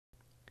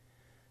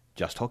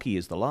Just Hockey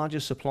is the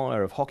largest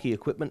supplier of hockey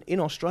equipment in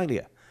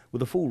Australia.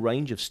 With a full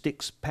range of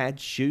sticks,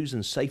 pads, shoes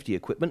and safety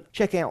equipment,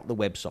 check out the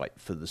website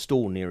for the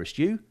store nearest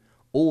you,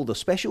 all the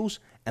specials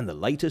and the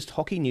latest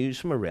hockey news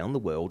from around the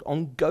world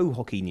on Go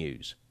Hockey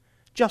News.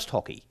 Just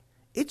Hockey.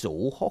 It's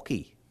all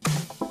hockey.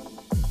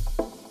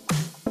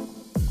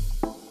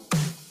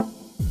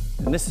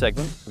 In this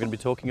segment, we're going to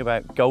be talking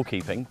about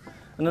goalkeeping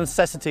and the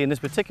necessity in this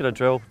particular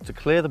drill to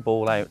clear the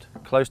ball out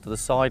close to the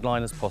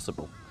sideline as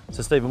possible.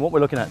 So Stephen, what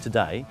we're looking at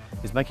today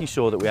is making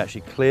sure that we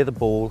actually clear the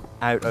ball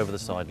out over the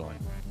sideline.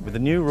 With the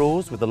new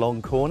rules with the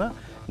long corner,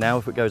 now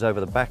if it goes over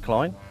the back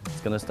line,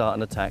 it's going to start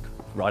an attack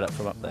right up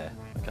from up there.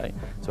 Okay,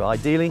 so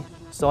ideally,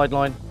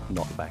 sideline,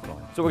 not the back line.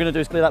 So what we're going to do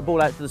is clear that ball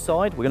out to the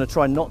side. We're going to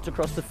try not to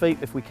cross the feet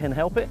if we can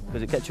help it,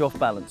 because it gets you off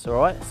balance, all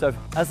right? So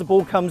as the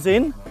ball comes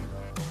in,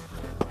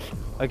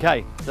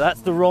 okay, so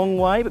that's the wrong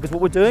way, because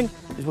what we're doing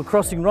is we're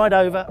crossing right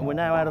over and we're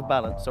now out of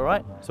balance, all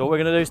right? So what we're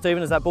going to do,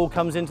 Stephen, as that ball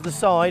comes into the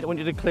side, I want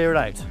you to clear it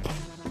out.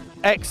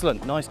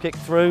 Excellent, nice kick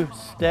through,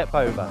 step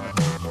over.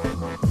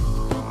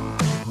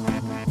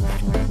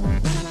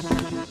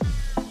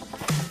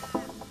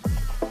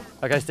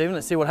 Okay, Stephen,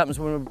 let's see what happens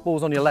when the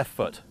ball's on your left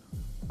foot.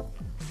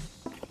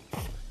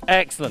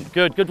 Excellent,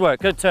 good work,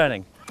 good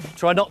turning.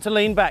 Try not to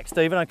lean back,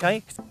 Stephen,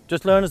 okay?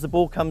 Just learn as the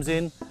ball comes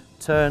in,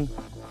 turn,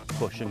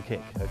 push and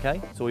kick, okay?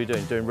 That's all you're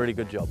doing a really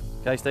good job.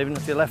 Okay, Stephen,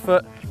 that's your left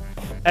foot.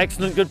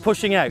 Excellent, good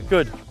pushing out,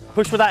 good.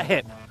 Push with that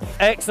hip.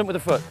 Excellent with the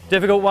foot.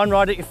 Difficult one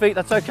right at your feet,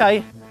 that's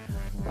okay.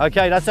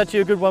 Okay, that's actually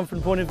a good one from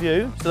the point of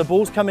view. So the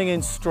ball's coming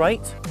in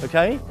straight,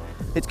 okay?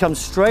 It comes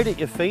straight at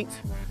your feet.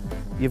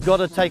 You've got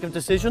to take a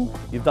decision.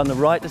 You've done the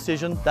right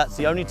decision. That's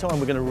the only time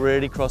we're going to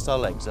really cross our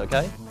legs,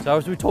 okay? So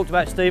as we talked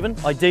about, Stephen,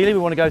 ideally we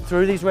want to go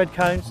through these red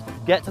cones,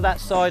 get to that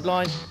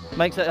sideline,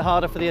 makes it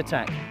harder for the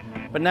attack.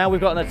 But now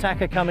we've got an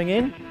attacker coming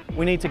in.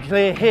 We need to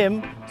clear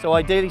him, so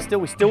ideally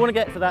we still want to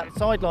get to that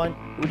sideline,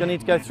 but we're going to need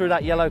to go through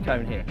that yellow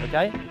cone here,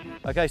 okay?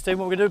 Okay, Stephen,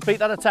 what we're going to do is beat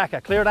that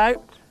attacker. Clear it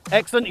out.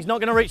 Excellent, he's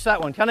not going to reach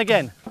that one. Can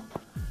again.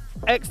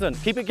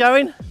 Excellent, keep it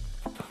going.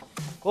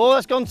 Oh,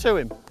 that's gone to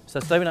him. So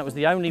Stephen, that was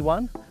the only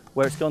one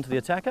where it's gone to the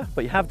attacker,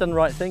 but you have done the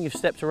right thing, you've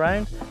stepped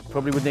around.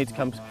 Probably would need to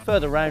come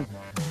further around,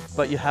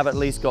 but you have at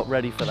least got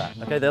ready for that.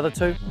 Okay, the other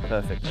two,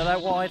 perfect. Turn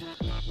out wide.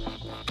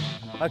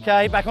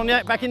 Okay, back on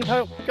the back in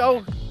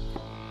goal.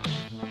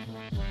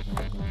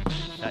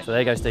 Okay, so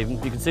there you go,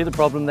 Stephen. You can see the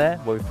problem there,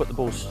 where we've put the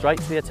ball straight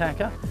to the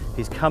attacker.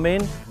 He's come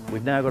in,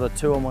 we've now got a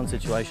 2-on-1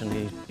 situation,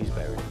 he's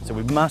buried it. So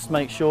we must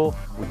make sure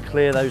we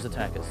clear those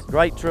attackers.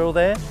 Great drill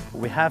there.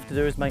 What we have to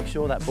do is make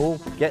sure that ball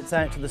gets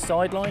out to the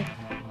sideline.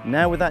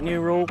 Now with that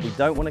new rule, we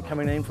don't want it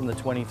coming in from the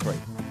 23.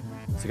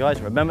 So guys,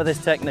 remember this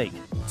technique.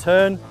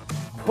 Turn,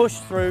 push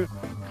through,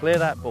 clear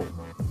that ball.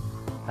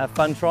 Have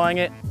fun trying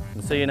it,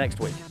 and see you next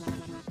week.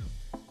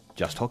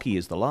 Just Hockey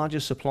is the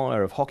largest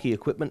supplier of hockey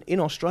equipment in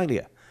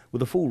Australia.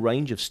 With a full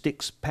range of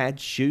sticks,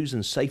 pads, shoes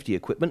and safety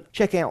equipment,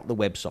 check out the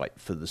website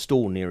for the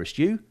store nearest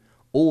you,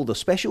 all the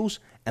specials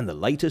and the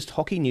latest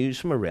hockey news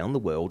from around the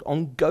world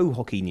on Go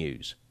Hockey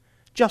News.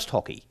 Just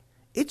Hockey.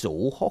 It's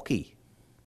all hockey.